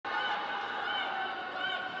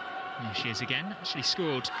There she is again, actually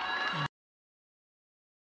scored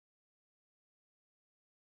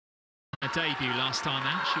a debut last time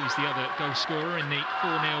out. She was the other goal scorer in the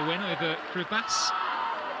 4-0 win over Kribas.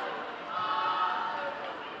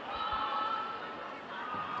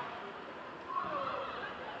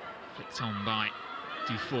 Flicked on by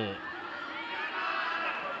Dufour.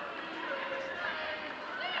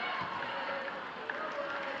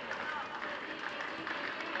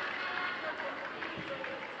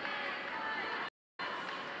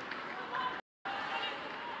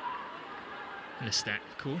 Lestat,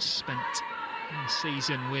 of course, spent a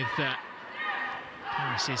season with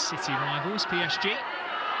Paris's city rivals, PSG.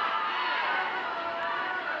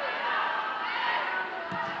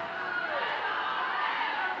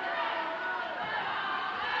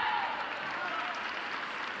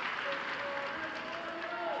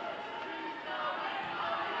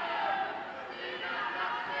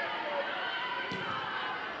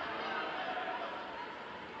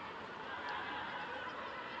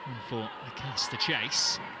 For the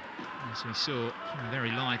chase, as we saw from a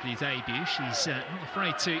very lively debut, she's not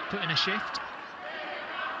afraid to put in a shift.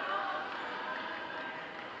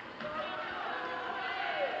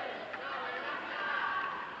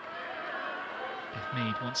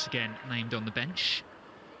 Mead once again named on the bench.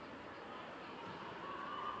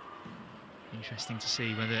 Interesting to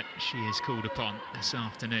see whether she is called upon this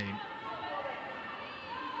afternoon.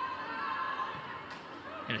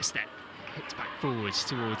 In a step. Hooked back forwards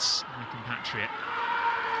towards my compatriot.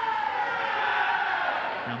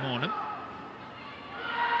 Now Mornham.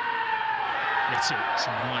 Little,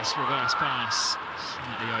 some nice reverse pass.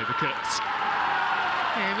 Slightly overcooked.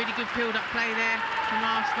 Yeah, really good build-up play there from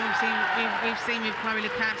Arsenal. We've seen with Chloe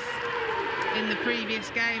Lacasse in the previous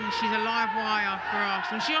game. She's a live wire for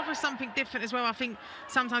Arsenal. She offers something different as well. I think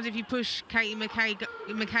sometimes if you push Katie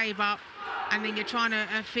McCabe up, and then you're trying to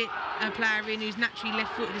fit a player in who's naturally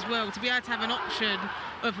left-footed as well, to be able to have an option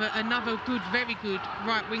of another good, very good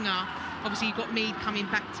right winger. Obviously, you've got Mead coming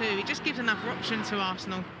back too. It just gives another option to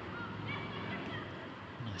Arsenal.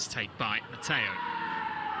 Nice take by Matteo.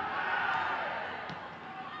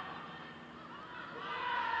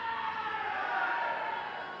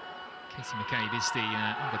 Katie McCabe is the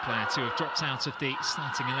other player to have dropped out of the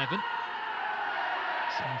starting 11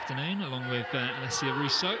 this afternoon, along with Alessia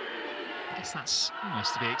Russo. I guess that's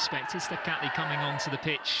almost to be expected. Steph Catley coming onto the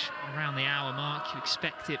pitch around the hour mark. You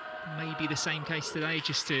expect it may be the same case today,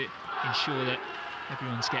 just to ensure that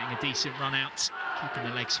everyone's getting a decent run out, keeping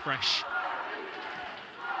the legs fresh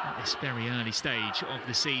at this very early stage of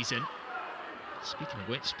the season. Speaking of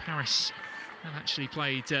which, Paris have actually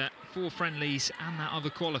played 4 friendlies and that other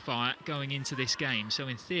qualifier going into this game, so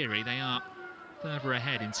in theory they are further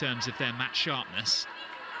ahead in terms of their match sharpness.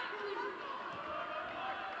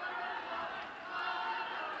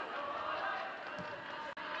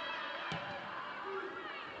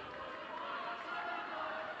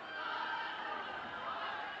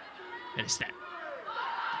 In a step,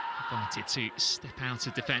 invited to step out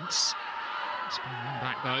of defence. It's been run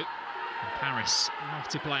back though. And Paris love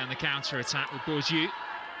to play on the counter-attack with Bourdieu.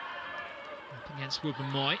 Up against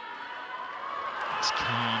Wubben-Moy. It's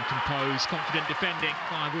calm, composed, confident defending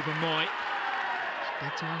by Wubben-Moy. They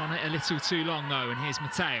dwell on it a little too long though, and here's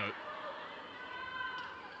Matteo.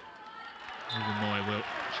 Wubben-Moy will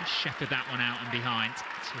just shepherd that one out and behind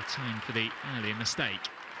to atone for the earlier mistake.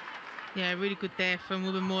 Yeah, really good there from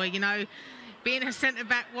Wubben-Moy. You know, being a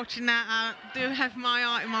centre-back, watching that, I do have my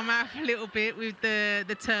heart in my mouth a little bit with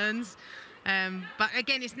the turns. But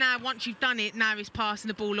again, it's now, once you've done it, now it's passing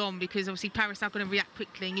the ball on, because obviously Paris are going to react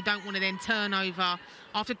quickly and you don't want to then turn over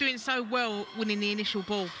after doing so well winning the initial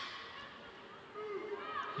ball.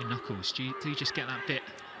 Your knuckles, do you just get that bit?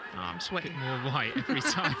 Oh, I'm sweating. Bit more white every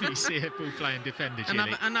time you see a ball-playing defender,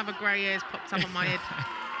 Julie. Another grey hair's popped up on my head.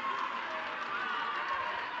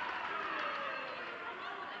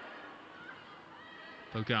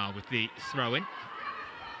 Bogar with the throw-in.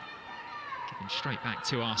 Given straight back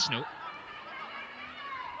to Arsenal.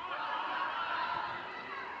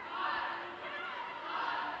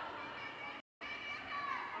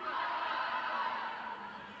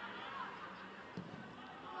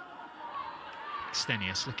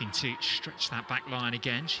 Stenius looking to stretch that back line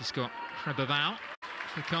again. She's got Krebeval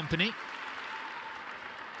for company.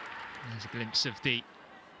 There's a glimpse of the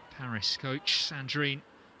Paris coach, Sandrine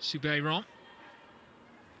Soubeyron.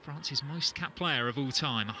 France's most capped player of all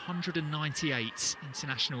time, 198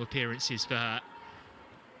 international appearances for her.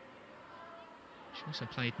 She also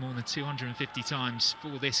played more than 250 times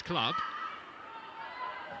for this club.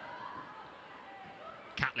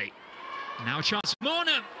 Catley, now a chance for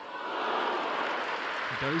Mornham.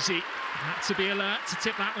 Dozy had to be alert to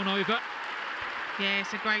tip that one over. Yeah,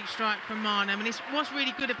 it's a great strike from Marnham, and what's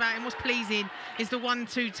really good about him, what's pleasing, is the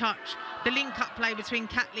 1-2 touch, the link-up play between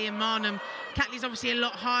Catley and Marnham. Catley's obviously a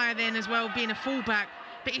lot higher then as well, being a fullback,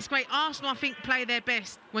 but it's great. Arsenal, I think, play their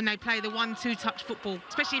best when they play the 1-2 touch football,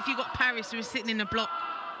 especially if you've got Paris who is sitting in the block.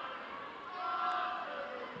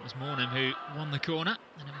 It was Marnham who won the corner,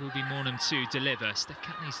 and it will be Marnham to deliver. Steph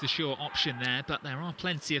Catley's the short option there, but there are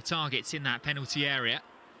plenty of targets in that penalty area.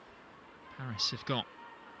 Paris have got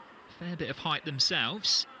a fair bit of height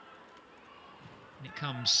themselves. And it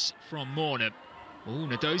comes from Marnham. Oh,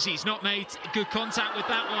 Nadozi's not made good contact with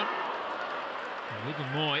that one.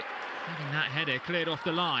 Wigan Moy having that header cleared off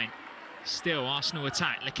the line. Still Arsenal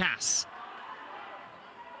attack, Lacasse.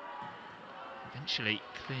 Eventually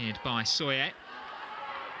cleared by Soye.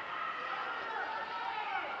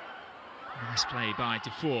 Nice play by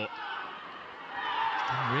Dufour.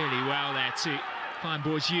 Done really well there to find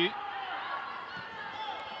Bourdieu.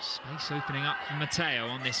 Space opening up for Matteo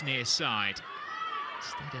on this near side.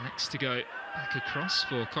 Instead elects to go back across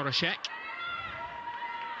for Koroshek.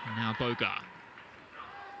 And now Bogar. I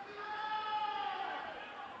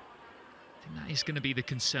think that is going to be the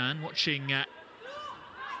concern, watching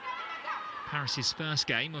Paris's first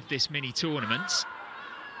game of this mini-tournament.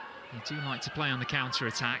 They do like to play on the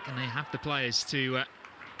counter-attack, and they have the players to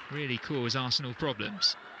really cause Arsenal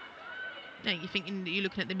problems. Yeah, you're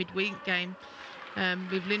looking at the midweek game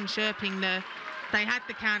with Linköping. They had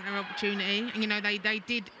the counter opportunity, and you know they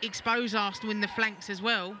did expose Arsenal in the flanks as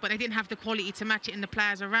well, but they didn't have the quality to match it in the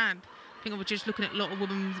players around. I think I was just looking at a lot of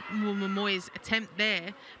Woman Moy's attempt there.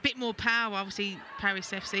 A bit more power. Obviously, Paris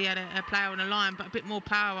FC had a player on the line, but a bit more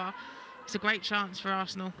power. It's a great chance for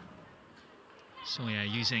Arsenal.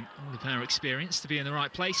 Soye using all of her experience to be in the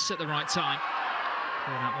right place at the right time.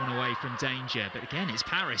 Pull that one away from danger. But again, it's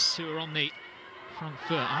Paris who are on the front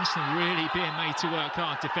foot. Arsenal really being made to work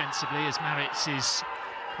hard defensively as Maritz is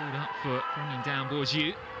pulled up for bringing down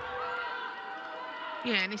Bourdieu.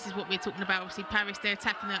 Yeah, and this is what we're talking about. Obviously, Paris, they're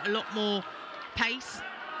attacking at a lot more pace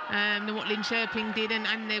than what Linköping did,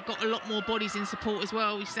 and they've got a lot more bodies in support as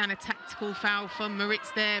well. We've seen a tactical foul from Maritz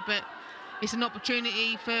there, but it's an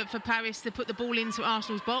opportunity for Paris to put the ball into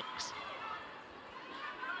Arsenal's box.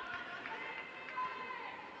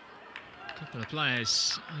 A couple of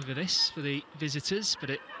players over this for the visitors, but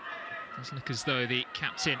it does look as though the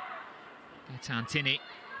captain, Gaetan Tini,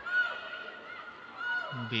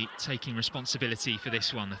 will be taking responsibility for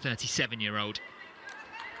this one, the 37-year-old.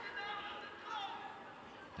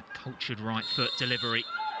 That cultured right foot delivery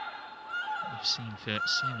we've seen for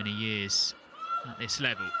so many years at this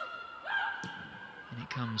level. And it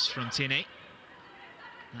comes from Tini.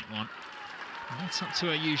 That one not up to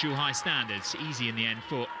her usual high standards. Easy in the end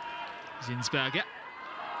for Zinsberger.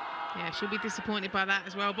 Yeah, she'll be disappointed by that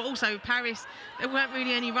as well. But also Paris, there weren't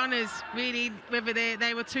really any runners, really, whether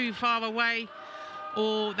they were too far away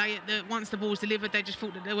or once the ball's delivered, they just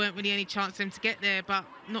thought that there weren't really any chance for them to get there, but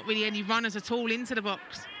not really any runners at all into the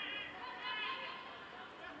box.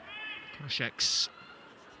 Koroshek's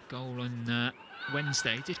goal on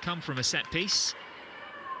Wednesday did come from a set piece.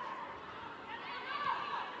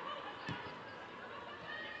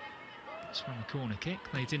 It's from a corner kick.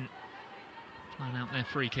 They didn't plan out their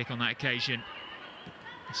free kick on that occasion.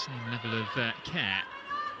 The same level of care.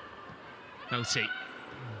 Belty.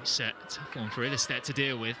 It's a tough one for Ilestedt to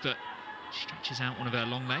deal with, but stretches out one of her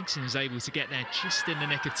long legs and is able to get there just in the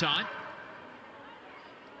nick of time.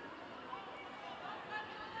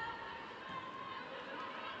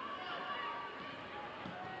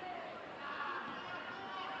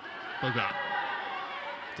 Bogart.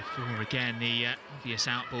 Dufour again, the obvious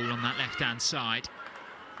outball on that left-hand side.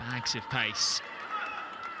 Bags of pace.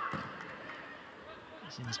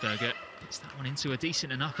 Zinsberger gets that one into a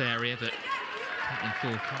decent enough area, but Captain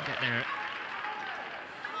Full can't get there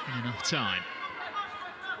in enough time.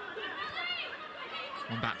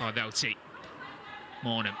 One back by Belty.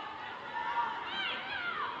 Marnham.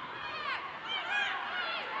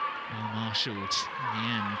 Well marshalled in the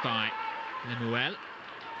end by Lemuel.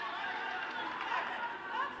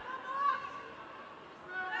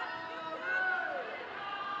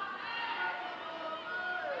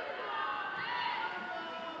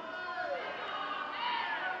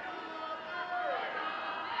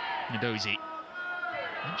 Nadozi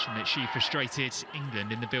mentioned that she frustrated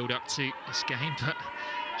England in the build-up to this game, but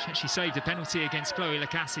she actually saved a penalty against Chloe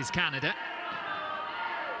Lacasse's Canada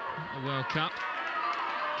at the World Cup.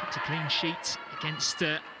 Kept a clean sheet against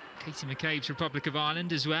Katie McCabe's Republic of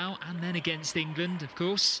Ireland as well, and then against England, of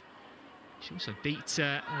course. She also beat,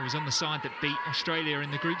 or was on the side that beat Australia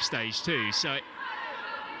in the group stage too, so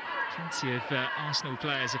Plenty of Arsenal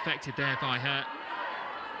players affected there by her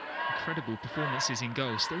incredible performances in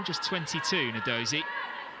goal. Still just 22, Ndozi.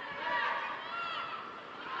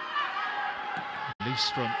 Loose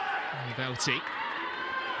from Velti.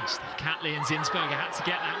 Steph Catley and Zinsberger had to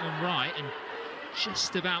get that one right and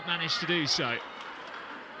just about managed to do so.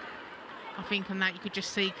 I think on that you could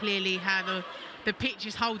just see clearly how the pitch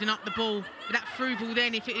is holding up the ball. That through ball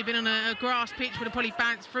then, if it had been on a grass pitch, would have probably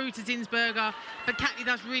bounced through to Zinsberger. But Catley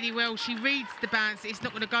does really well. She reads the bounce. It's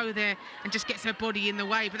not going to go there and just gets her body in the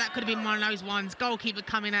way. But that could have been one of those ones. Goalkeeper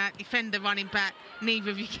coming out, defender running back. Neither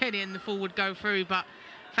of you get it and the forward go through. But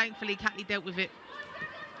thankfully, Catley dealt with it.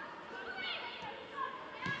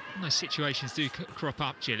 Those situations do crop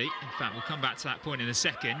up, Gilly. In fact, we'll come back to that point in a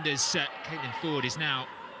second as Caitlin Ford is now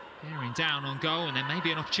bearing down on goal, and there may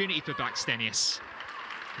be an opportunity for Blackstenius.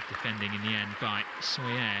 Good defending in the end by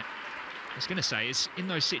Sawyer. I was going to say, is in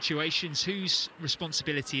those situations, whose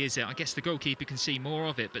responsibility is it? I guess the goalkeeper can see more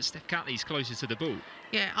of it, but Steph Catley's closer to the ball.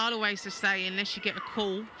 Yeah, I'll always just say, unless you get a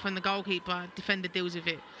call from the goalkeeper, defender deals with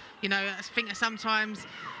it. You know, I think that sometimes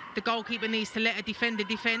the goalkeeper needs to let a defender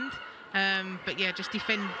defend. But yeah, just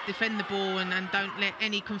defend the ball and don't let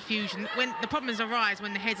any confusion. When the problems arise,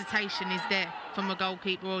 when the hesitation is there from a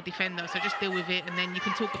goalkeeper or defender, so just deal with it and then you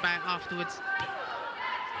can talk about it afterwards.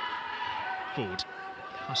 Ford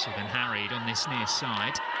hustled and harried on this near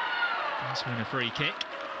side. Does win a free kick.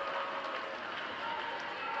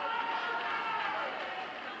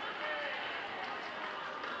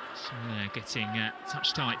 So they're getting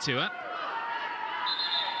touch tight to her.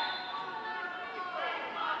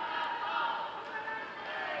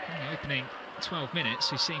 Opening 12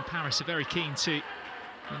 minutes, we've seen Paris are very keen to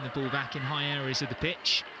win the ball back in high areas of the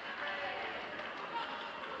pitch.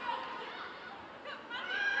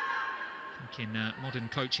 I think in modern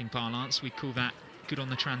coaching parlance, we'd call that good on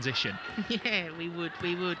the transition. Yeah, we would.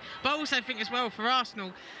 But I also think as well for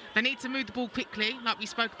Arsenal, they need to move the ball quickly, like we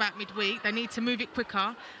spoke about midweek. They need to move it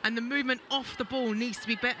quicker, and the movement off the ball needs to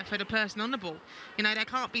be better for the person on the ball. You know, they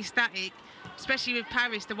can't be static, especially with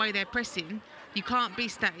Paris, the way they're pressing. You can't be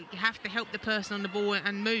static. You have to help the person on the ball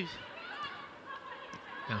and move.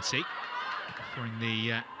 Velti offering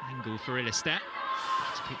the angle for Ilestedt.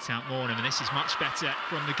 Just picked out Mornham, and this is much better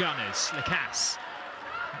from the Gunners. Lacasse.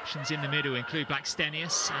 Options in the middle include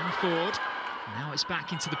Blackstenius and Ford. Now it's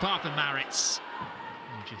back into the path of Maritz,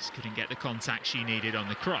 who just couldn't get the contact she needed on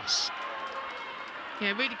the cross.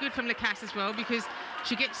 Yeah, really good from Lacasse as well, because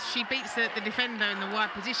she beats the defender in the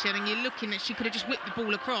wide position, and you're looking at she could have just whipped the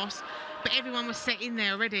ball across, but everyone was set in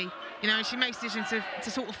there already. You know, she makes the decision to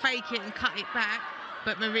sort of fake it and cut it back,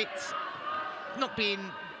 but Maritz, not being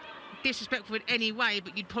disrespectful in any way,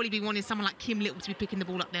 but you'd probably be wanting someone like Kim Little to be picking the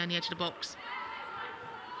ball up there on the edge of the box.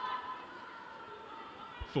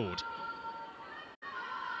 Ford.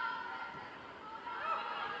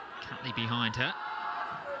 Catley behind her.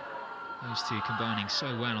 Those two combining so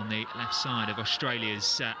well on the left side of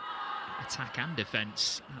Australia's attack and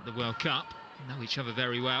defence at the World Cup. Know each other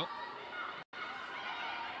very well.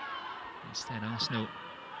 Instead, Arsenal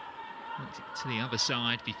went to the other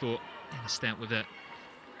side before Ilestedt with an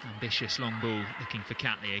ambitious long ball looking for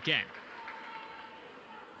Catley again.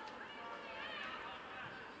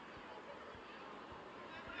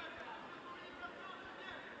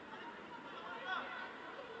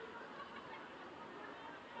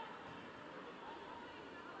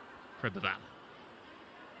 Prebeval.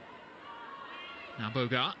 Now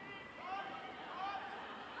Bogart.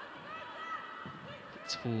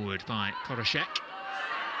 It's forward by Koroshek.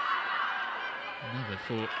 Another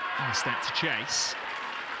for Ilestedt to chase.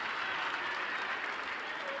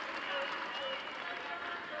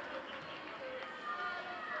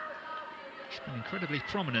 She's been incredibly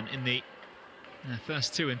prominent in the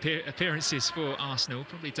first two appearances for Arsenal.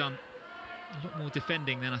 Probably done a lot more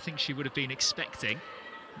defending than I think she would have been expecting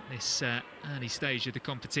at this early stage of the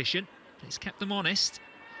competition. But it's kept them honest.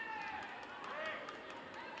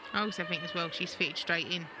 I also think as well she's fitted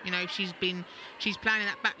straight in. You know, she's playing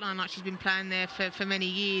that back line like she's been playing there for many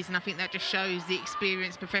years, and I think that just shows the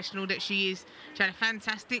experienced professional that she is. She had a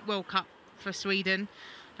fantastic World Cup for Sweden,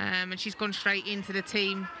 and she's gone straight into the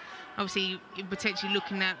team. Obviously, potentially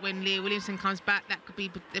looking at when Leah Williamson comes back, that could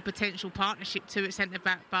be a potential partnership too at centre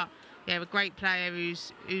back. But yeah, a great player who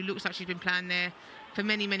looks like she's been playing there for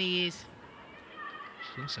many, many years.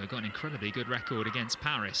 She's also got an incredibly good record against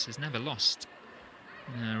Paris. Has never lost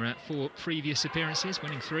in her 4 previous appearances,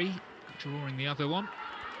 winning 3, drawing the other one.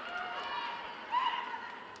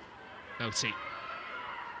 Velti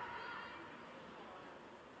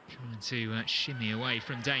trying to shimmy away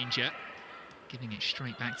from danger, giving it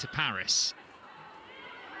straight back to Paris.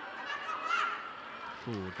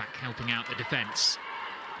 forward, back helping out the defence.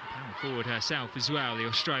 Power forward herself as well, the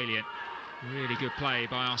Australian. Really good play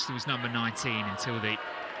by Arsenal's number 19 until the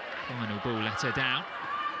final ball let her down.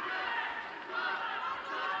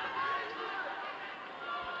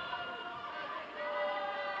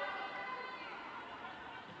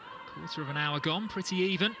 Quarter of an hour gone, pretty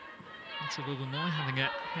even. UWCL having a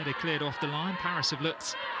header cleared off the line. Paris have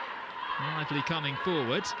looked lively coming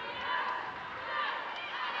forward.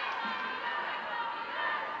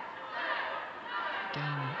 Game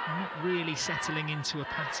not really settling into a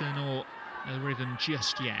pattern or a rhythm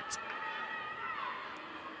just yet.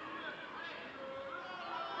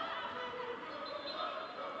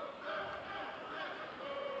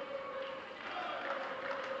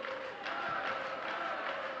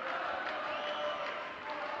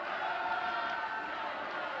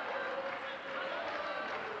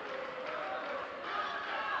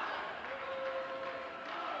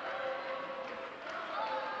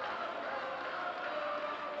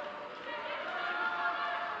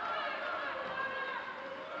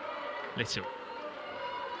 Little.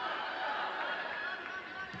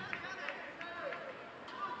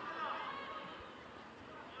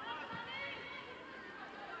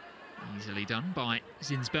 Easily done by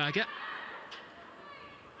Zinsberger.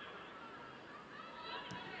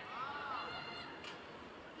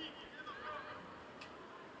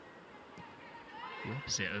 The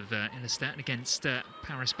opposite of Ilestedt against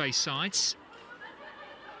Paris-based sides.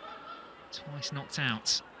 Twice knocked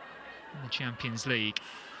out in the Champions League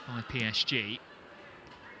by PSG. It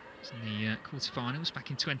was in the quarterfinals back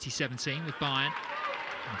in 2017 with Bayern,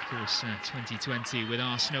 and of course 2020 with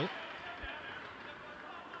Arsenal.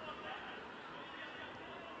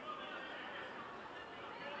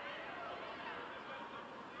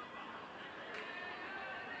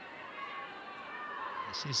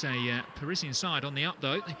 This is a Parisian side on the up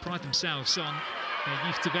though. They pride themselves on their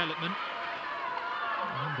youth development.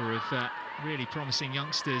 A number of really promising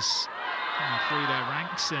youngsters coming through their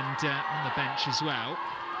ranks and on the bench as well.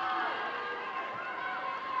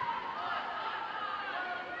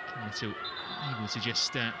 Little able to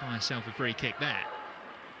just buy herself a free kick there.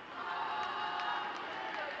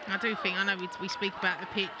 I do think, I know we speak about the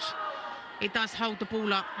pitch, it does hold the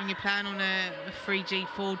ball up when you're playing on a 3G,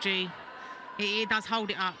 4G. It does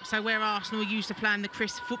hold it up. So where Arsenal used to playing the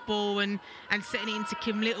crisp football and setting it into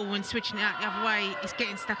Kim Little and switching it out the other way, it's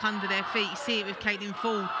getting stuck under their feet. You see it with Caitlin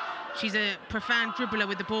Ford. She's a profound dribbler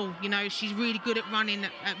with the ball. You know, she's really good at running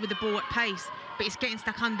with the ball at pace, but it's getting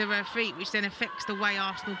stuck under her feet, which then affects the way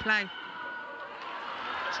Arsenal play.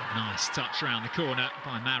 It's a nice touch around the corner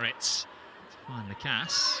by Maritz to find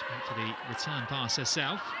Lacasse. Went for the return pass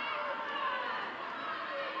herself.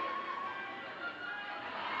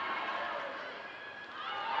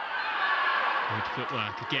 Good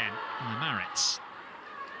footwork again by Maritz.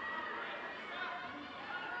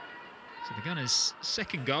 So the Gunners'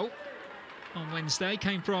 second goal on Wednesday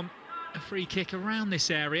came from a free kick around this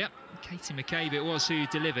area. Katie McCabe it was who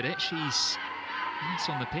delivered it. She's not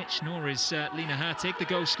on the pitch, nor is Lena Hurtig, the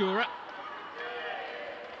goal scorer.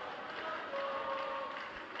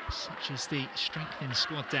 Such is the strength in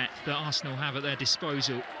squad depth that Arsenal have at their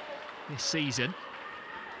disposal this season.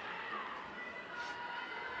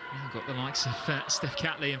 Now got the likes of Steph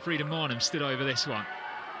Catley and Frida Mornham stood over this one.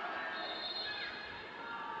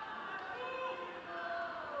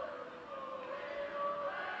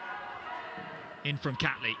 In from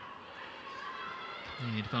Catley.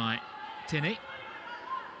 Cleared by Tinney.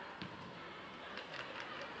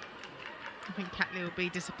 I think Catley will be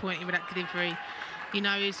disappointed with that delivery. You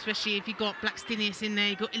know, especially if you've got Blackstenius in there,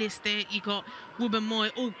 you've got Ilestedt, you've got Wubben-Moy,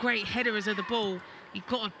 all great headers of the ball. You've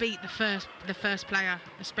got to beat the first player,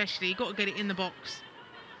 especially. You've got to get it in the box.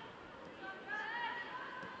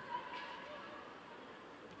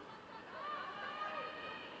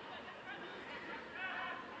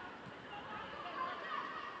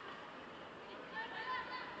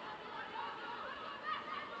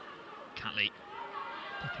 Catley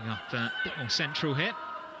picking up a bit more central here.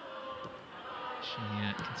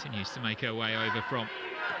 She continues to make her way over from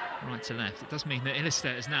right to left. It does mean that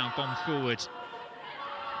Ilestedt has now bombed forward,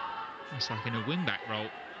 almost like in a wing-back role.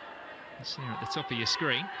 You see her at the top of your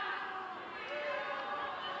screen.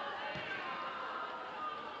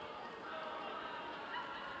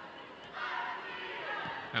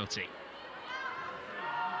 Elty.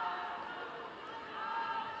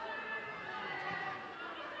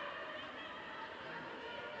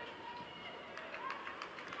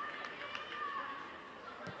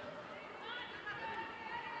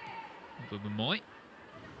 Wubben-Moy.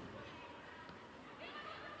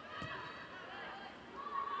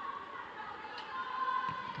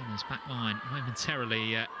 Gunners Arsenal's back line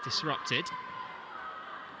momentarily disrupted.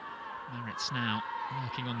 Merritt's now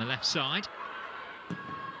working on the left side.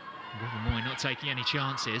 Moy not taking any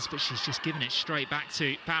chances, but she's just given it straight back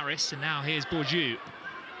to Paris, and now here's Bourdieu.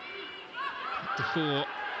 Defour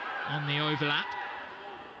on the overlap.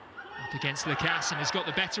 Up against Lacasse, and has got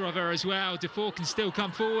the better of her as well. Defour can still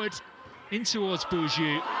come forward in towards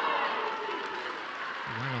Bourdieu.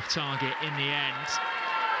 Well off target in the end.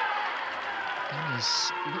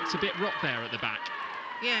 Gunners looked a bit rock there at the back.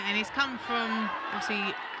 Yeah, and it's come from, obviously,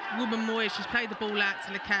 Moy. She's played the ball out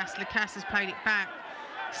to Lacasse. Lacasse has played it back,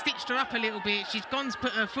 stitched her up a little bit. She's gone to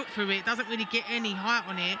put her foot through it, doesn't really get any height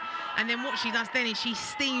on it. And then what she does then is she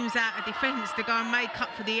steams out a defence to go and make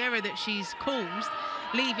up for the error that she's caused,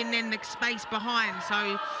 leaving then the space behind.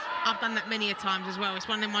 So I've done that many a times as well. It's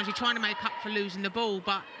one of them ones you're trying to make up for losing the ball,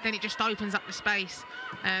 but then it just opens up the space.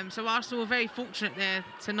 So Arsenal were very fortunate there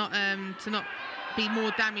to not be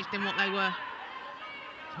more damaged than what they were.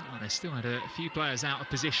 Well, they still had a few players out of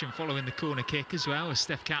position following the corner kick as well, as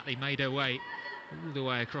Steph Catley made her way all the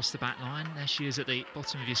way across the back line. There she is at the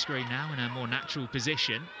bottom of your screen now in her more natural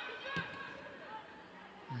position.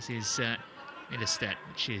 As is Ilestedt,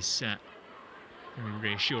 which is very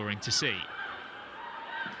reassuring to see.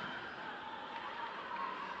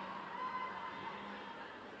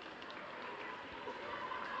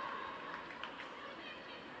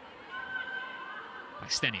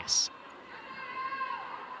 Stenius.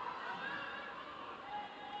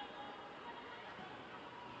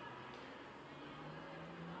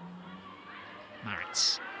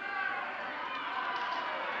 Maritz.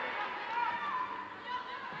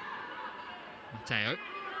 Matteo.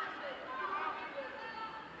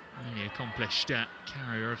 Really accomplished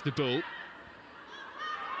carrier of the ball.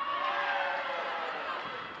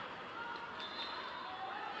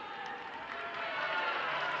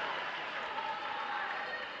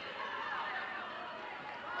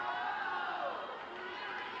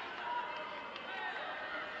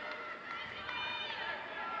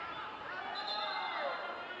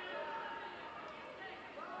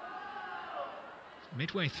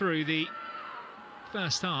 Midway through the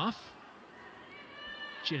first half.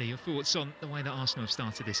 Gilly, your thoughts on the way that Arsenal have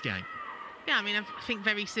started this game? Yeah, I mean, I think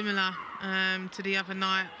very similar to the other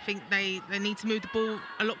night. I think they need to move the ball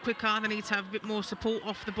a lot quicker. They need to have a bit more support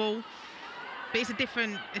off the ball. But it's a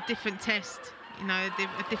different test, you know,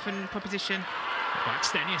 a different proposition.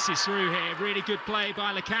 Blackstenius is through here. Really good play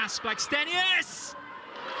by Lacasse. Blackstenius!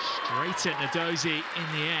 Straight at Nadozi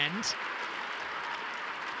in the end.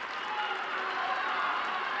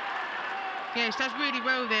 Yeah, she does really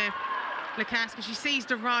well there, Lacasse, because she sees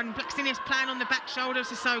the run. Blackstenius playing on the back shoulder of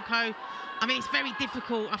Sissoko. I mean, it's very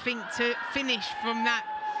difficult, I think, to finish from that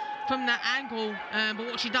angle. But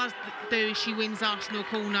what she does do is she wins Arsenal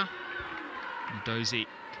corner. Nadozi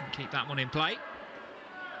can keep that one in play.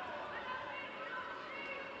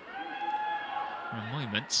 For a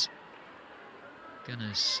moment,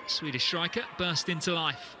 Gunners' Swedish striker burst into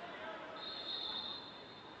life.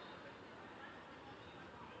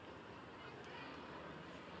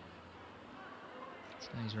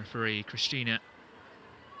 Today's referee, Kristina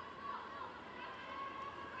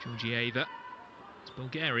Georgieva, it's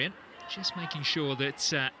Bulgarian, just making sure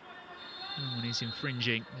that no one is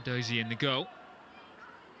infringing Nadozi in the goal.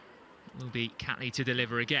 It will be Catley to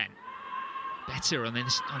deliver again. Better on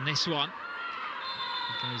this one.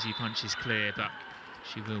 Nadozi punches clear, but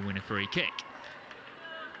she will win a free kick.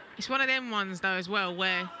 It's one of them ones, though, as well,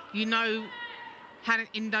 where you know how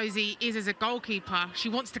Nadozi is as a goalkeeper. She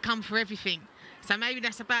wants to come for everything. So maybe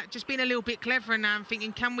that's about just being a little bit cleverer now and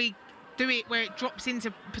thinking, can we do it where it drops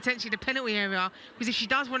into potentially the penalty area? Because if she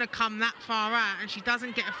does want to come that far out and she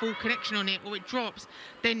doesn't get a full connection on it, or it drops,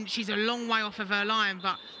 then she's a long way off of her line.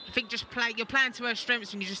 But I think you're playing to her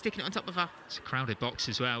strengths and you're just sticking it on top of her. It's a crowded box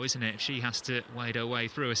as well, isn't it? If she has to wade her way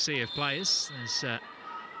through a sea of players, there's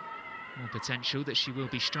more potential that she will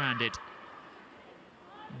be stranded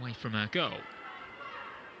away from her goal.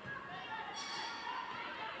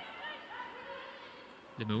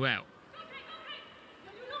 Lemuel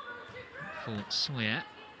for Sawyer.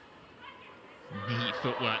 Neat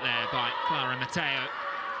footwork there by Clara Matteo.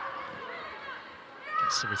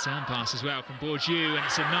 Gets the return pass as well from Bourdieu, and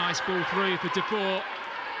it's a nice ball through for Defour.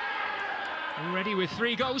 Already with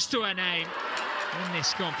 3 goals to her name in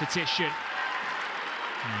this competition.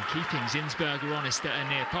 And keeping Zinsberger honest at her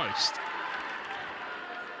near post.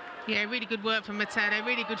 Yeah, really good work from Matteo,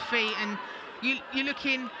 really good feet, and you're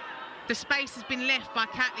looking. The space has been left by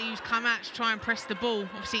Catley, who's come out to try and press the ball.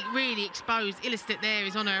 Obviously, really exposed. Ilestedt there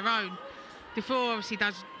is on her own. Defour obviously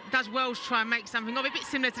does does well to try and make something of it. A bit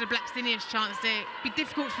similar to the Blackstenius chance there. It'd be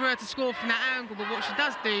difficult for her to score from that angle, but what she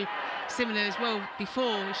does do, similar as well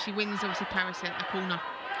before, she wins obviously Paris at a corner.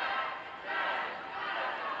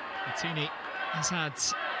 Martini has had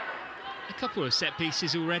a couple of set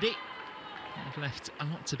pieces already. They've left a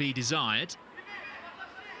lot to be desired.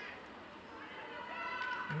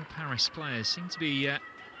 All Paris players seem to be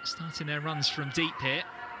starting their runs from deep here.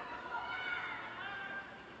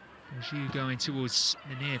 Rogier going towards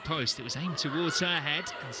the near post. It was aimed towards her head,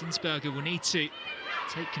 and Zinsberger will need to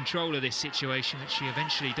take control of this situation, which she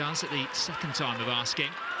eventually does at the second time of asking.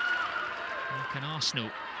 How can Arsenal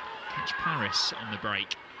catch Paris on the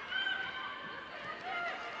break?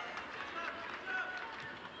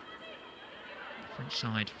 French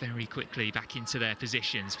side very quickly back into their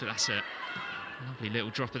positions, but that's a lovely little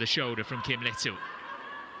drop of the shoulder from Kim Little.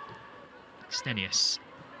 Stenius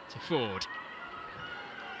to Ford.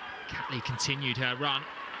 Catley continued her run.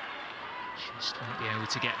 Just won't be able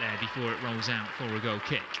to get there before it rolls out for a goal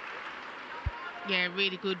kick. Yeah,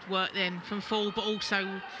 really good work then from Ford, but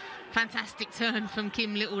also fantastic turn from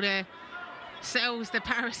Kim Little there. Settles the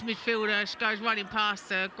Paris midfielder, she goes running past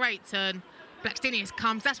her, great turn. Blackstenius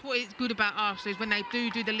comes. That's what is good about Arsenal, is when they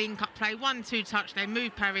do the link-up play, 1-2 touch, they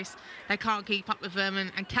move Paris, they can't keep up with them,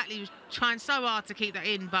 and Catley was trying so hard to keep that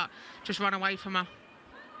in, but just run away from her.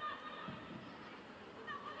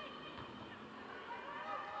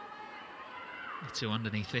 Little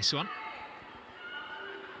underneath this one.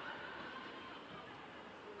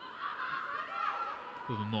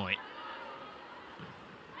 Moy.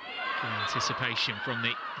 Good anticipation from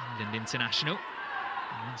the England international.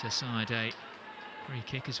 And into side a free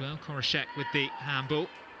kick as well. Koroshek with the handball.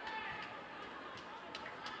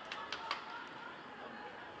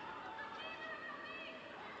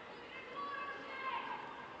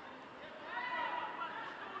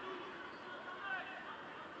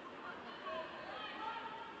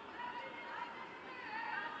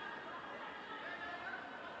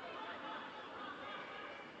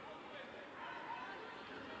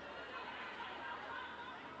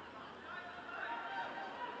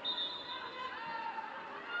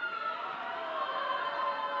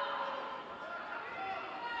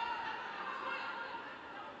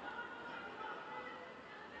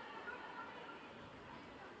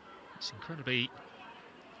 It's incredibly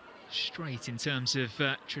straight in terms of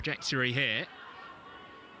trajectory here.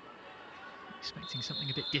 Expecting something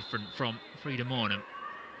a bit different from Frida Mornham.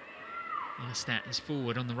 Ilestedt is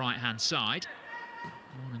forward on the right-hand side.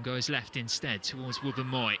 Mornham goes left instead towards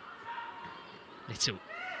Moy. Little.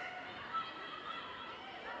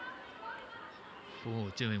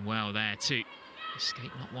 Ford doing well there to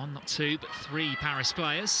escape not one, not two, but three Paris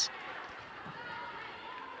players.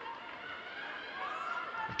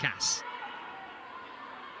 Lacasse.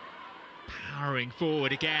 Powering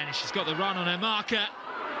forward again, and she's got the run on her marker.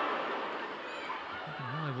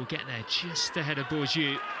 Moy will get there just ahead of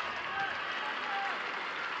Bourdieu.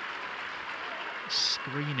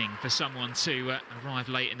 Screaming for someone to arrive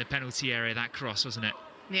late in the penalty area, that cross, wasn't it?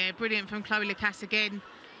 Yeah, brilliant from Chloe Lacasse again.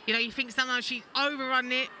 You know, you think sometimes she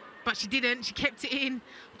overrun it, but she didn't. She kept it in.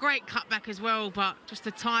 Great cutback as well, but just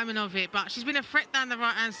the timing of it. But she's been a threat down the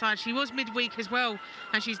right-hand side. She was midweek as well,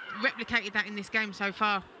 and she's replicated that in this game so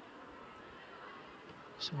far.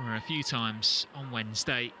 Saw her a few times on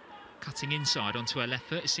Wednesday, cutting inside onto her left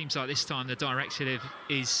foot. It seems like this time the directive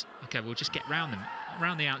is, OK, we'll just get round them,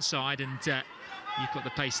 around the outside, and you've got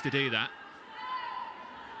the pace to do that.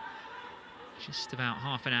 Just about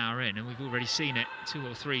half an hour in, and we've already seen it 2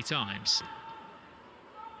 or 3 times.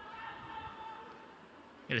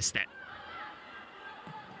 Ilestedt.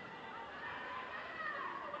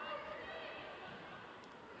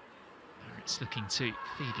 Barrett's looking to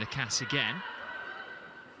feed Lacasse again.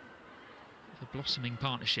 A blossoming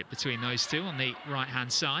partnership between those two on the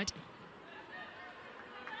right-hand side.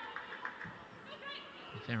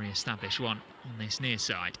 A very established one on this near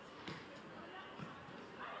side.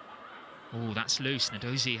 Oh, that's loose.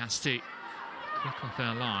 Nadozi has to click off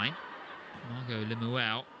her line. Margot Lemuel,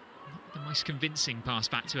 not the most convincing pass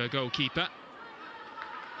back to her goalkeeper.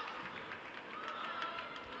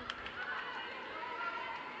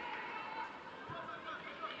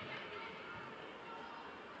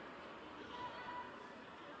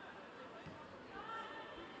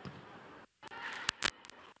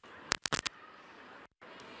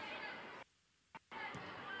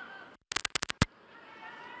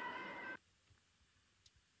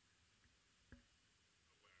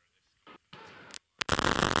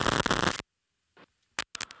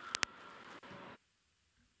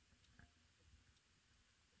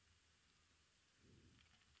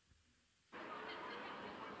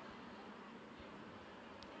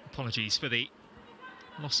 Apologies for the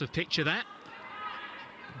loss of picture there.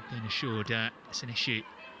 I've been assured it's an issue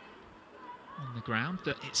on the ground,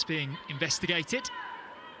 but it's being investigated.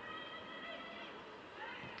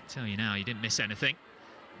 I can tell you now, you didn't miss anything.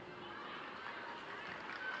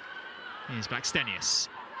 Here's Blackstenius.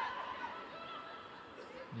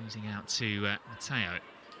 Losing out to Matteo.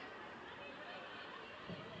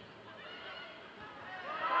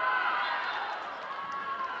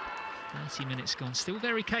 "30 minutes gone." Still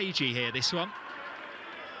very cagey here, this one.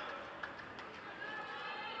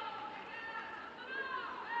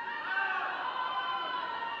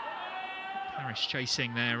 Paris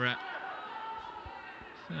chasing their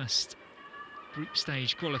first group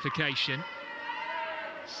stage qualification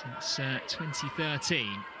since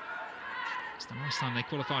 2013. It's the last time they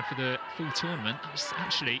qualified for the full tournament. It was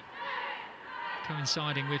actually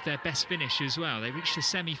coinciding with their best finish as well. They reached the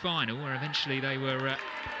semi-final, where eventually they were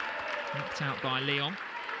knocked out by Lyon.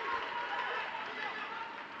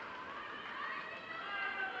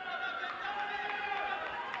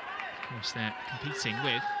 Of course, they're competing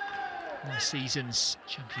with last season's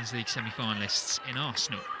Champions League semi-finalists in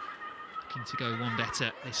Arsenal. Looking to go one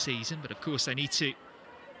better this season, but of course they need to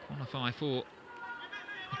qualify for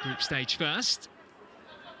the group stage first.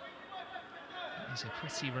 It's a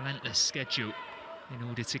pretty relentless schedule in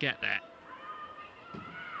order to get there.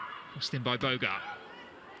 Crossed in by Bogart.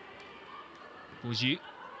 Bourdieu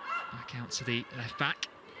back out to the left back.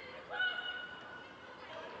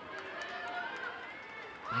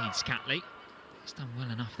 Leads Catley. He's done well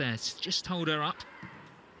enough there to just hold her up.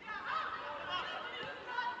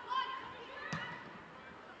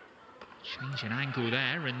 Change an angle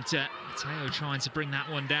there, and Matteo trying to bring that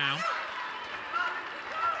one down.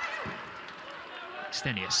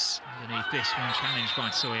 Stenius underneath this one, challenged by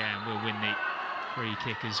Sawyer, and will win the free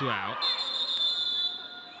kick as well.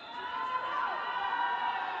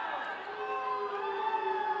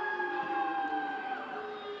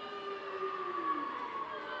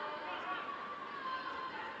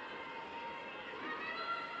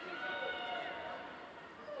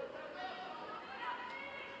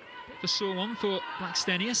 Bit of a sore one for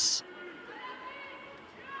Blackstenius.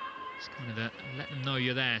 It's kind of a let them know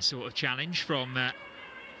you're there sort of challenge from an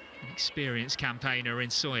experienced campaigner in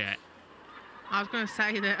Sawyer. I was going to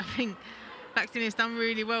say that I think Blackstenius done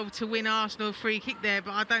really well to win Arsenal a free kick there,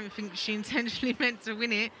 but I don't think she intentionally meant to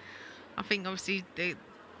win it. I think obviously the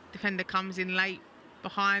defender comes in late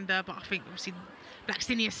behind her, but I think obviously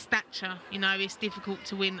Blackstenius' stature, you know, it's difficult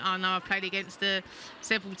to win. I know I've played against her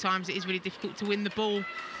several times. It is really difficult to win the ball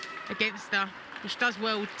against her, which does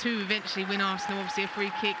well to eventually win Arsenal, obviously a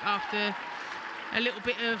free kick after a little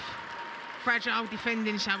bit of fragile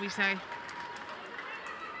defending, shall we say.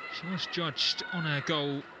 She was judged on her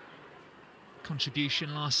goal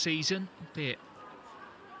contribution last season, albeit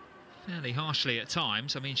fairly harshly at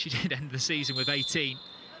times. I mean, she did end the season with 18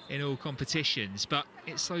 in all competitions, but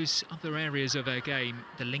it's those other areas of her game,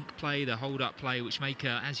 the link play, the hold-up play, which make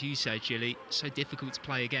her, as you said, Gilly, so difficult to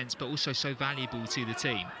play against, but also so valuable to the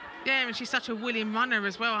team. Yeah, and she's such a willing runner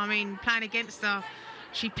as well. I mean, playing against her,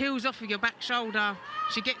 she peels off with your back shoulder.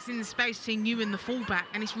 She gets in the space between you and the fullback,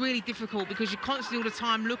 and it's really difficult because you're constantly all the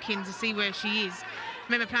time looking to see where she is.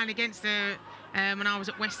 I remember playing against her when I was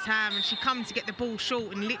at West Ham, and she come to get the ball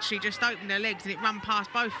short and literally just opened her legs, and it ran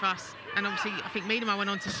past both of us. And obviously, I think Miedema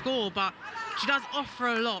went on to score, but she does offer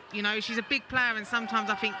a lot. You know, she's a big player, and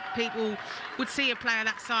sometimes I think people would see a player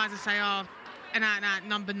that size and say, oh, an out-and-out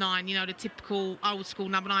number 9, you know, the typical old-school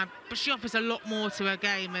number 9. But she offers a lot more to her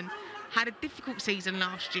game, and had a difficult season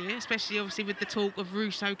last year, especially obviously with the talk of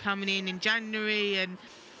Russo coming in January, and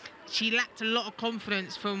she lacked a lot of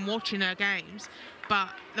confidence from watching her games. But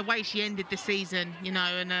the way she ended the season, you know,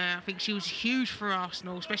 and I think she was huge for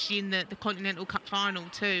Arsenal, especially in the Continental Cup final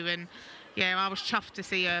too. And yeah, I was chuffed to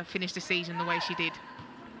see her finish the season the way she did.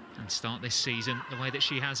 And start this season the way that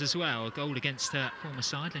she has as well. A goal against her former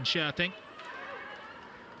side, Lynn Sherping.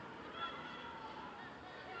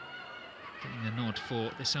 Getting the nod for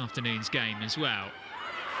this afternoon's game as well.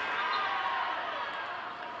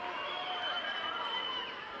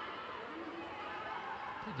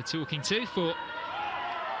 Bit of a talking to for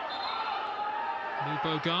Lou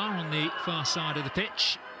Bogar on the far side of the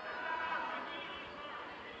pitch.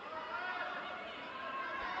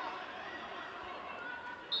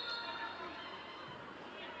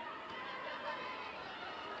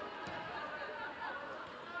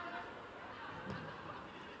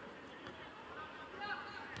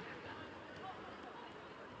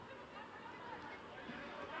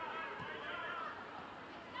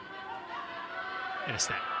 In a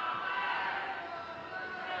step.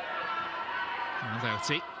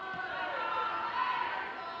 Velti.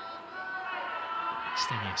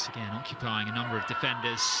 Extenius again occupying a number of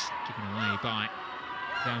defenders, given away by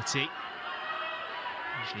Velti.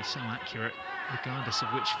 Usually so accurate regardless of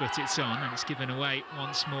which foot it's on, and it's given away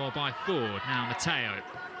once more by Ford. Now Matteo,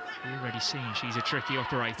 we've already seen she's a tricky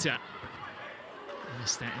operator.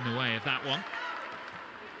 Missed that in the way of that one.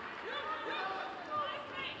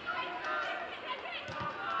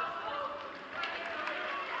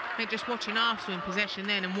 I think just watching Arsenal in possession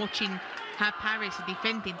then and watching how Paris are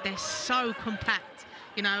defending, they're so compact,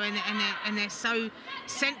 you know, and they're so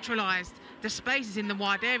centralised. The spaces in the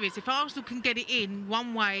wide areas. If Arsenal can get it in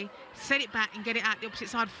one way, set it back and get it out the opposite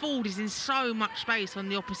side, Ford is in so much space on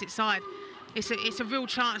the opposite side. It's a real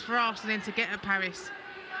chance for Arsenal then to get at Paris.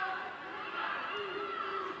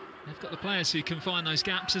 They've got the players who can find those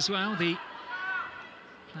gaps as well. The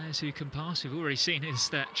players who can pass. We've already seen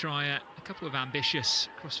Istet try a couple of ambitious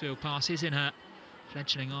crossfield passes in her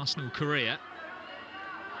fledgling Arsenal career.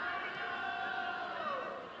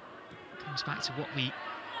 Comes back to what we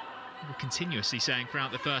were continuously saying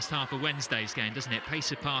throughout the first half of Wednesday's game, doesn't it?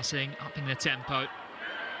 Pace of passing, upping the tempo,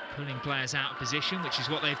 pulling players out of position, which is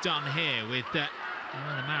what they've done here with the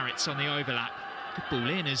Marits on the overlap. Good ball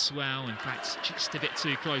in as well, in fact, just a bit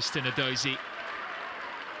too close to Nadozi.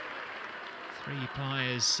 Three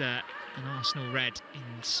players in Arsenal red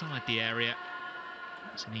inside the area.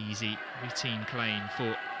 It's an easy routine claim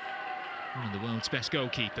for one of the world's best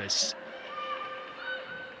goalkeepers.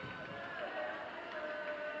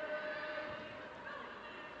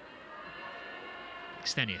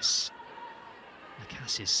 Extenius.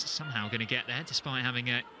 Lacasse is somehow going to get there despite having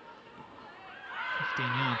a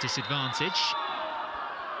 15-yard disadvantage.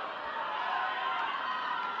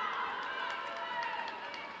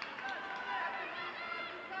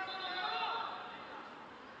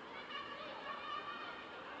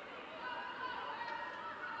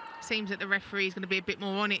 Seems that the referee is going to be a bit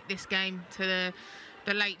more on it this game to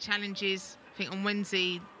the late challenges. I think on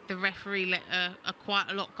Wednesday the referee let quite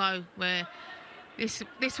a lot go, where this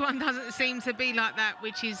one doesn't seem to be like that,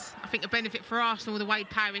 which is, I think, a benefit for Arsenal, the way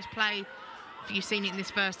Paris play. If you've seen it in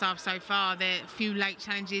this first half so far, there are a few late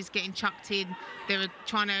challenges getting chucked in. They're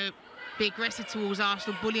trying to be aggressive towards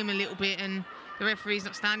Arsenal, bully them a little bit, and the referee's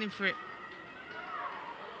not standing for it.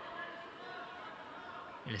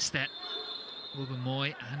 Ilestet,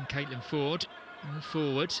 Wilbermoy and Caitlin Ford move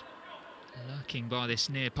forward, lurking by this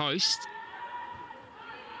near post.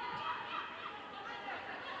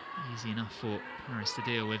 Easy enough for Paris to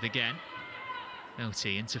deal with again.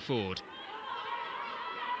 Velti into Ford.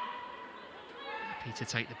 Happy to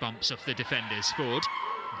take the bumps off the defenders. Ford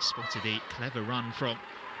spotted the clever run from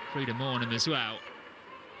Frida Mornham as well.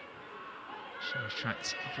 She was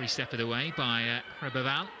tracked every step of the way by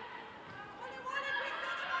Rebaval.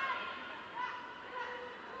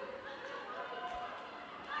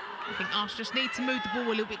 I think Arsenal just need to move the ball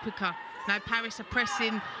a little bit quicker. Now Paris are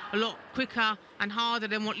pressing a lot quicker and harder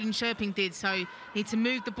than what Linköping did, so need to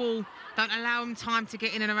move the ball. Don't allow them time to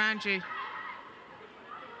get in and around you.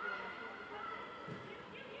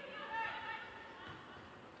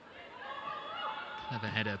 Clever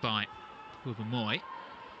header by Wilbermoy.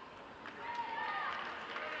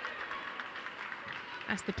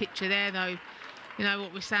 That's the picture there, though. You know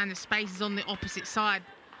what we're saying, the space is on the opposite side.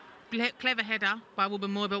 Clever header by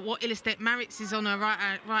Wilbermoy, but what Ilestet Marits is on her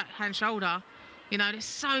right-hand shoulder, you know, there's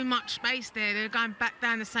so much space there. They're going back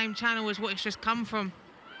down the same channel as what it's just come from.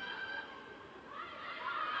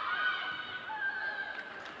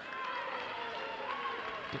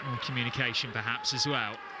 Bit more communication, perhaps, as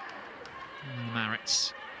well. And the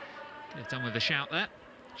Marits could have done with a shout there.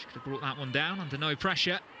 She could have brought that one down under no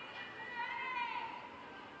pressure.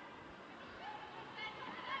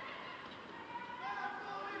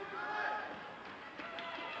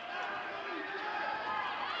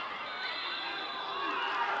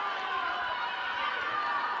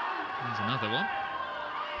 There's another one.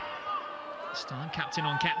 This time, captain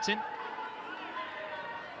on captain.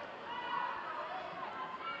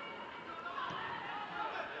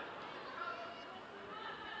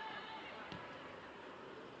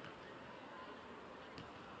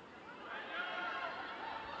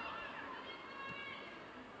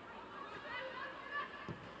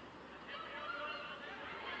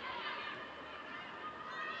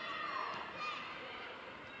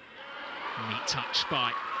 Neat touch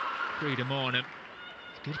by Frida Mornham.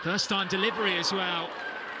 Good first-time delivery as well.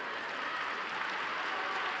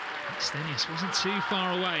 Extenius wasn't too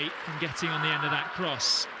far away from getting on the end of that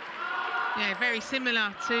cross. Yeah, very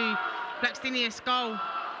similar to Blackstenius' goal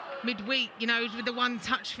midweek, you know, with the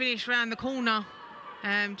one-touch finish round the corner.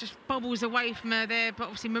 Just bobbles away from her there, but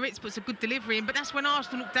obviously Maritz puts a good delivery in. But that's when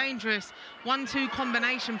Arsenal look dangerous. 1-2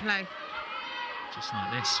 combination play. Just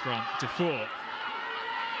like this from Dufour.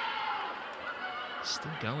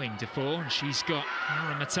 Still going, Dufour, and she's got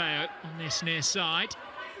Laura Matteo on this near side.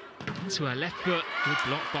 To her left foot, good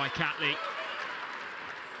block by Catley.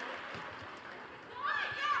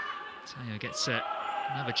 Matteo gets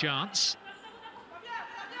another chance.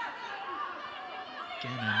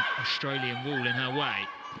 Again, an Australian wall in her way.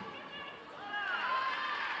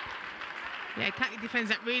 Yeah, Catley defends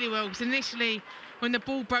that really well, because initially, when the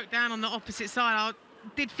ball broke down on the opposite side, I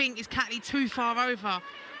did think, is Catley too far over?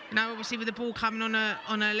 You know, obviously with the ball coming on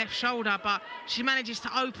her left shoulder, but she manages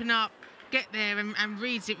to open up, get there, and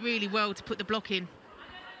reads it really well to put the block in.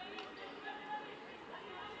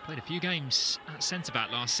 Played a few games at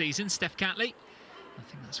centre-back last season, Steph Catley. I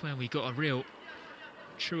think that's where we got a real,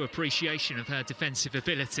 true appreciation of her defensive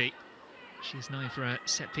ability. She's known for her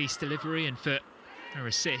set-piece delivery and for her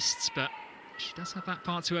assists, but she does have that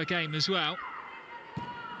part to her game as well.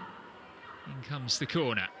 In comes the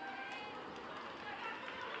corner.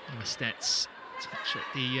 Stet's touch at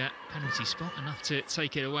the penalty spot, enough to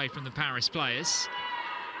take it away from the Paris players.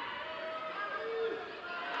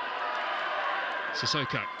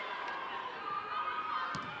 Sissoko.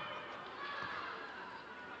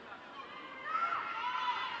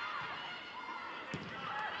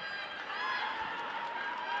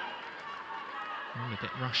 All a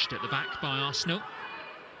bit rushed at the back by Arsenal.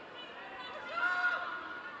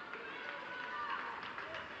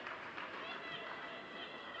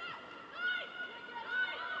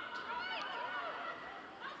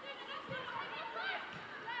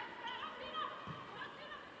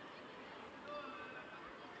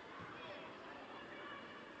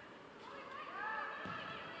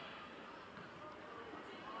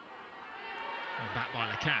 Back by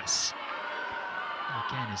Lacasse.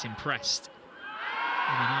 Again is impressed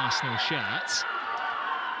in an Arsenal shirt.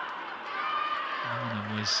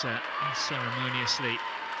 Arnhem was unceremoniously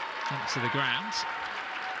dumped to the ground.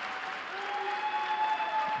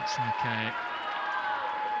 Looks like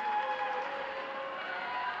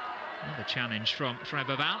another challenge from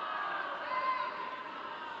Trebeval.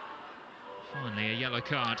 Finally, a yellow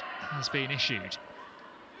card has been issued.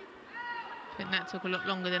 I think that took a lot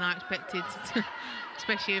longer than I expected,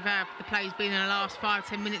 especially with the play's been in the last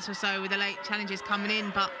 5-10 minutes or so with the late challenges coming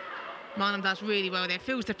in, but Marnham does really well there,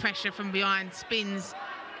 feels the pressure from behind, spins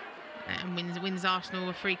and wins Arsenal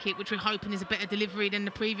a free kick, which we're hoping is a better delivery than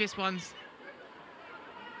the previous ones.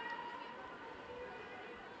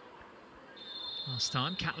 Last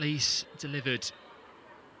time, Catley's delivered.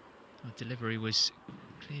 Her delivery was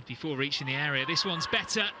cleared before reaching the area. This one's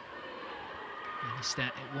better. And instead,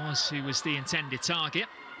 it was who was the intended target.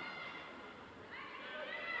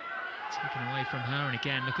 Taken away from her, and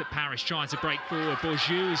again, look at Paris trying to break forward.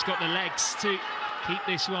 Bourgeois has got the legs to keep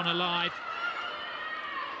this one alive.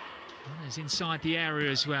 And is inside the area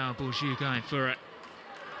as well. Bourgeois going for it.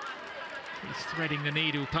 He's threading the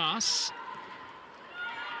needle pass.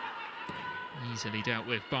 Easily dealt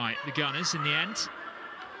with by the Gunners in the end.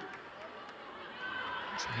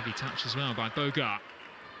 It's a heavy touch as well by Bogart.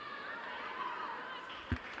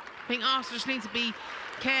 I think Arsenal just need to be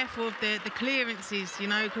careful of the clearances, you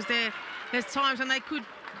know, because there's times when they could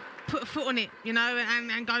put a foot on it, you know,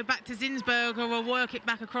 and go back to Zinsberger or work it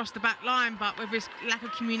back across the back line, but whether it's lack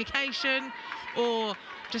of communication or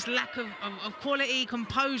just lack of quality,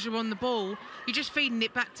 composure on the ball, you're just feeding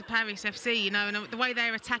it back to Paris FC, you know, and the way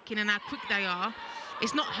they're attacking and how quick they are,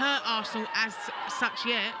 it's not hurt Arsenal as such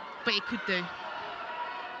yet, but it could do.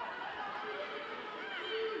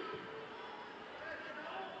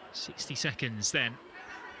 .60 seconds then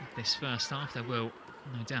of this first half. There will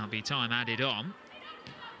no doubt be time added on.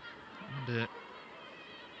 And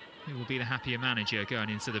who will be the happier manager going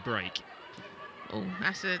into the break? Oh,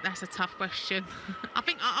 that's a tough question. I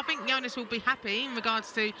think Jonas will be happy in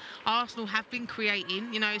regards to Arsenal have been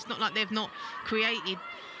creating. You know, it's not like they've not created.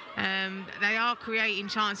 They are creating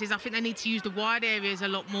chances. I think they need to use the wide areas a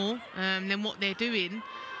lot more than what they're doing.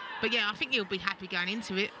 But yeah, I think he'll be happy going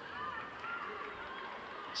into it.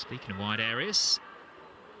 Speaking of wide areas,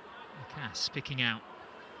 Lacasse picking out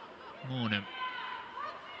Mornham,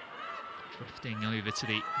 drifting over to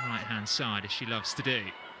the right-hand side as she loves to do.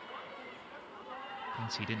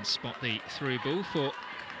 He didn't spot the through ball for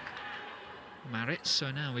Maritz,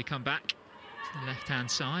 so now we come back to the left-hand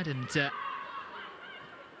side and into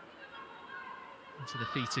the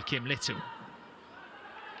feet of Kim Little.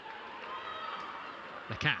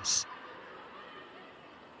 Lacasse.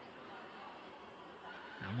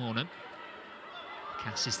 Now Mornham.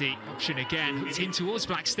 Cass is the option again, hooked in towards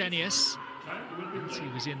Blackstenius. He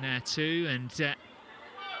was in there too, and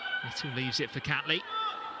Little leaves it for Catley.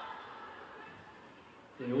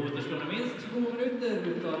 Det återstår minst 2 minuter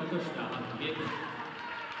utav den första halvleken.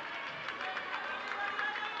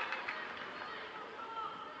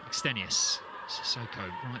 Extenius, Sissoko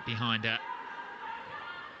right behind her.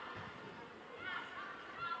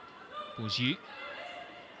 Bourdieu.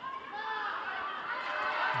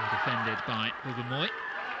 Defended by Ruben.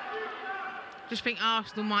 Just think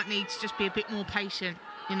Arsenal might need to just be a bit more patient,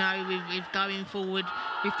 you know, with going forward.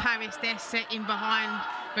 With Paris, they're setting behind,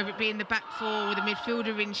 whether it be in the back four or the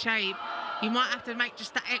midfielder in shape. You might have to make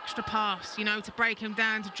just that extra pass, you know, to break him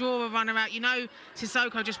down, to draw a runner out. You know,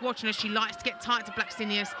 Sissoko, just watching her, she likes to get tight to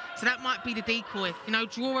Blackstenius, so that might be the decoy. You know,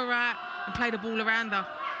 draw her out and play the ball around her.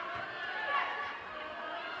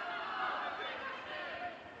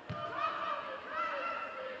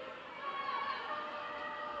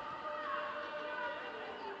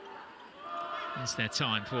 It's their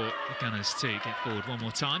time for the Gunners to get forward one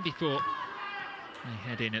more time before they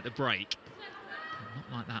head in at the break.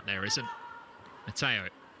 Not like that there isn't. Matteo.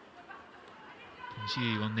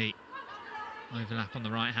 Bourdieu on the overlap on the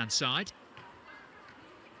right-hand side.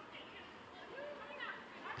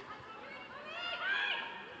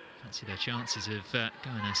 Fancy their chances of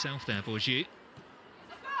going herself there, Bourdieu.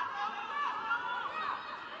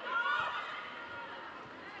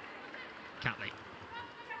 Catley.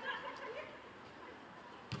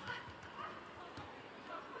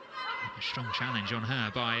 A strong challenge on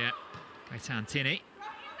her by Gaetan Tinney.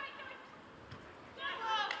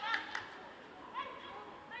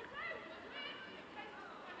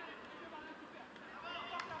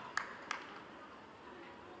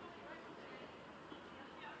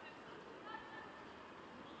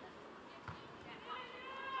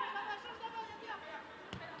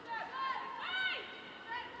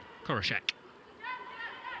 Koroshek.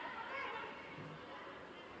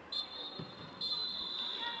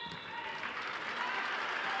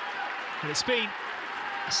 Well, it's been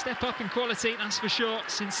a step up in quality, that's for sure,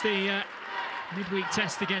 since the midweek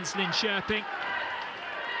test against Linköping.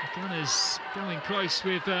 The Gunners going close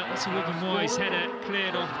with Ruben header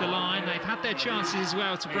cleared off the line. They've had their chances as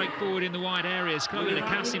well to break forward in the wide areas. Chloe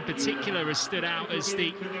Lacasse in particular has stood out as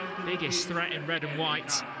the biggest threat in red and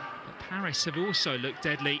white. But Paris have also looked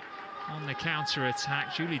deadly on the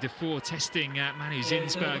counter-attack. Julie Dufour testing Manu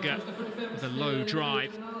Zinsberger with a low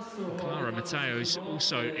drive. Clara Matteo's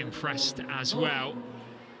also impressed as well.